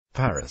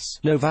Paris.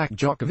 Novak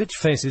Djokovic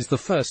faces the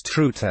first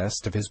true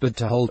test of his bid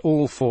to hold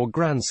all 4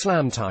 Grand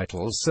Slam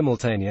titles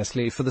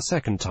simultaneously for the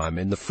second time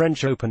in the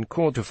French Open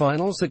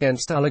quarter-finals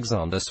against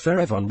Alexander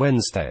Zverev on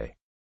Wednesday.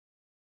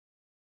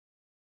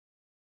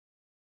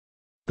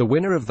 The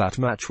winner of that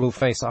match will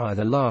face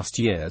either last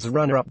year's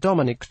runner-up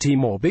Dominic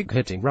Thiem or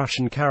big-hitting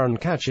Russian Karen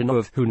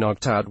Khachanov, who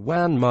knocked out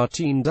Juan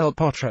Martín del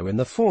Potro in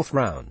the 4th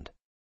round.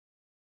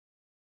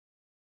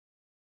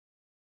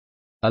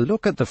 A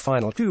look at the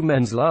final 2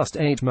 men's last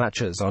 8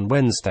 matches on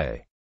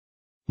Wednesday.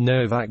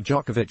 Novak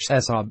Djokovic's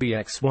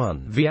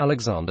SRBX1 v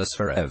Alexander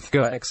Zverev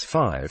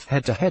Go-X5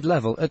 head-to-head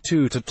level at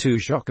 2-2.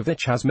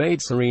 Djokovic has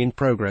made serene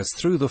progress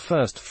through the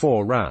first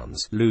 4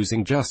 rounds,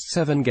 losing just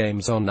 7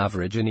 games on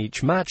average in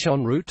each match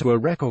en route to a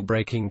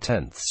record-breaking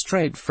 10th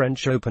straight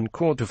French Open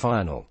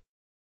quarter-final.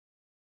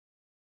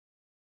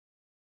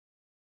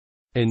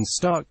 In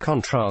stark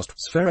contrast,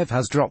 Zverev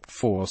has dropped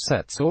 4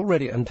 sets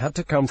already and had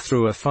to come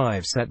through a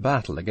 5-set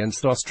battle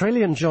against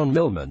Australian John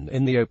Millman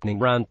in the opening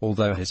round,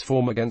 although his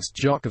form against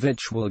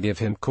Djokovic will give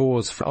him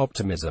cause for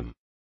optimism.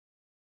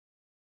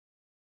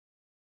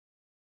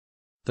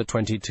 The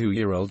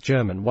 22-year-old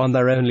German won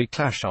their only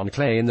clash on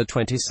clay in the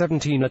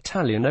 2017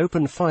 Italian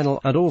Open final,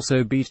 and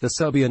also beat the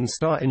Serbian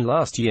star in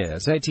last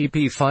year's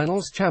ATP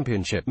Finals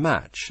Championship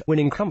match,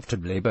 winning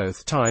comfortably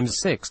both times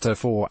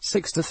 6-4,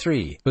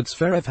 6-3, but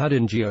Zverev had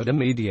endured a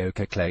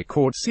mediocre clay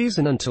court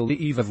season until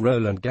the eve of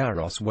Roland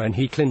Garros when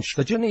he clinched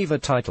the Geneva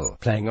title,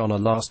 playing on a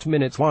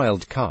last-minute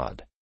wild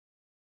card.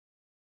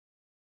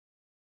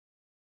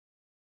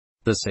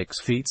 The 6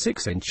 feet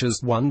 6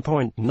 inches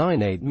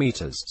 (1.98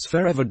 meters)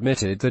 Zverev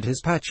admitted that his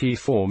patchy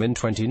form in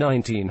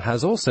 2019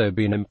 has also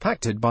been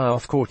impacted by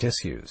off-court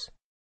issues.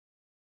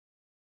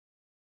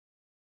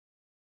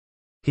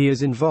 He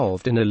is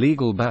involved in a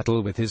legal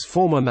battle with his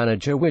former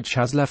manager which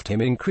has left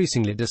him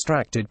increasingly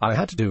distracted. I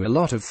had to do a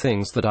lot of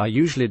things that I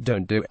usually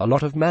don't do, a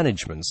lot of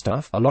management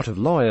stuff, a lot of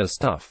lawyer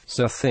stuff,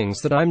 so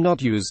things that I'm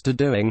not used to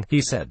doing, he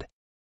said.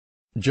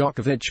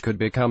 Djokovic could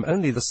become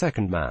only the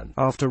second man,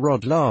 after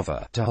Rod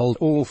Laver, to hold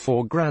all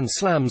 4 Grand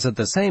Slams at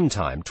the same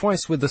time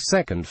twice with the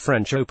second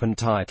French Open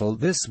title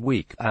this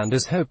week, and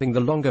is hoping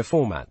the longer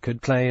format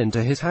could play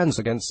into his hands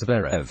against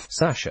Zverev.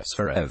 Sasha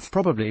Zverev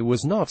probably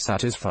was not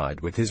satisfied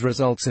with his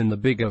results in the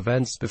big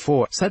events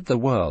before, said the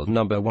world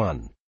number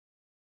 1.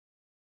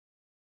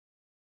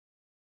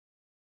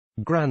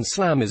 Grand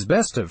Slam is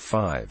best of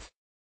 5.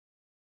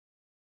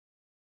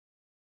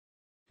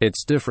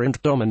 It's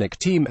different. Dominic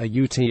Thiem a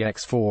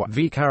UTX4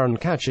 v Karen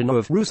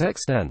Khachanov Rus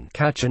X10.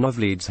 Khachanov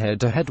leads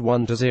head-to-head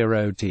 1-0.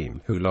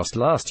 Thiem, who lost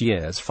last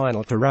year's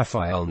final to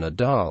Rafael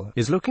Nadal,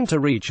 is looking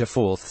to reach a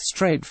 4th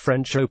straight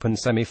French Open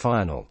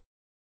semi-final.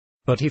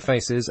 But he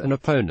faces an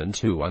opponent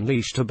who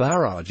unleashed a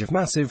barrage of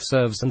massive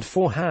serves and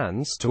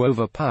forehands to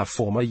overpower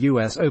former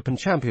US Open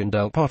champion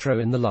Del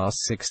Potro in the last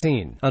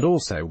 16, and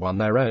also won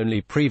their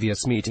only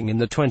previous meeting in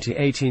the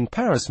 2018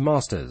 Paris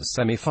Masters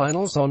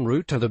semi-finals en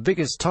route to the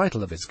biggest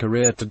title of his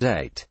career to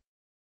date.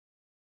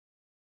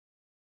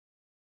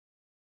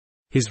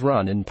 His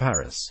run in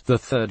Paris, the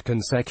 3rd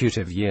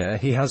consecutive year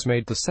he has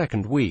made the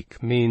second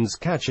week, means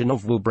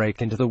Khachanov will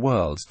break into the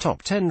world's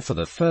top 10 for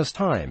the first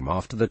time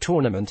after the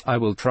tournament. I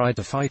will try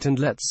to fight and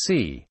let's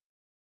see.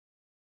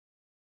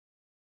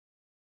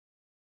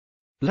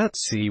 Let's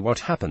see what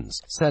happens,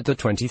 said the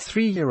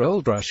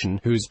 23-year-old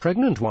Russian, whose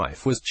pregnant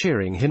wife was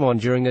cheering him on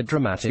during a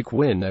dramatic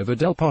win over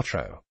Del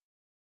Potro.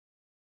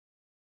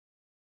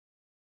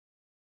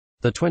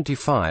 The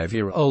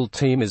 25-year-old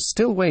Thiem is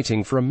still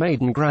waiting for a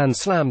maiden Grand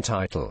Slam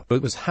title,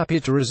 but was happy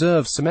to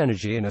reserve some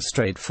energy in a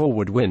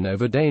straightforward win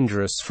over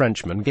dangerous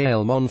Frenchman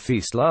Gaël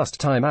Monfils last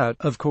time out.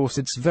 Of course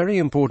it's very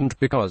important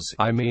because,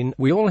 I mean,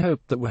 we all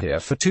hope that we're here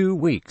for 2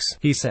 weeks,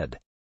 he said.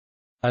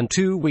 And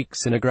 2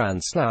 weeks in a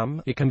Grand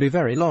Slam, it can be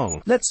very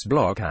long. Let's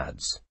block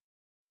ads.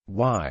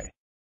 Why?